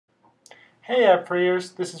Hey app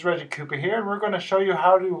freers, this is Reggie Cooper here, and we're going to show you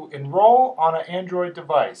how to enroll on an Android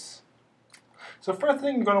device. So first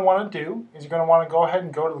thing you're going to want to do is you're going to want to go ahead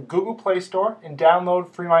and go to the Google Play Store and download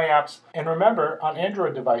FreeMyApps. And remember, on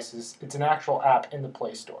Android devices, it's an actual app in the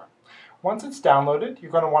Play Store. Once it's downloaded,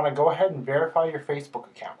 you're going to want to go ahead and verify your Facebook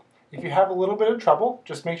account. If you have a little bit of trouble,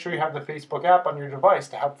 just make sure you have the Facebook app on your device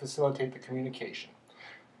to help facilitate the communication.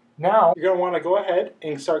 Now, you're going to want to go ahead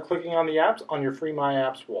and start clicking on the apps on your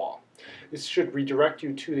FreeMyApps wall. This should redirect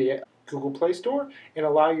you to the Google Play Store and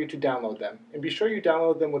allow you to download them. And be sure you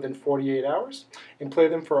download them within 48 hours and play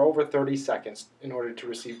them for over 30 seconds in order to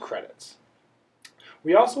receive credits.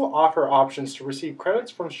 We also offer options to receive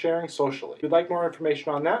credits from sharing socially. If you'd like more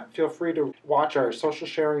information on that, feel free to watch our social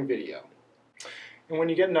sharing video. And when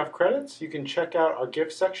you get enough credits, you can check out our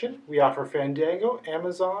gift section. We offer Fandango,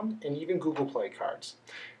 Amazon, and even Google Play cards.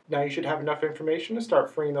 Now you should have enough information to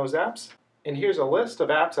start freeing those apps. And here's a list of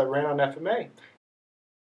apps that ran on FMA.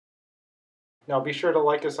 Now be sure to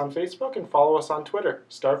like us on Facebook and follow us on Twitter.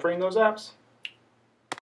 Start freeing those apps.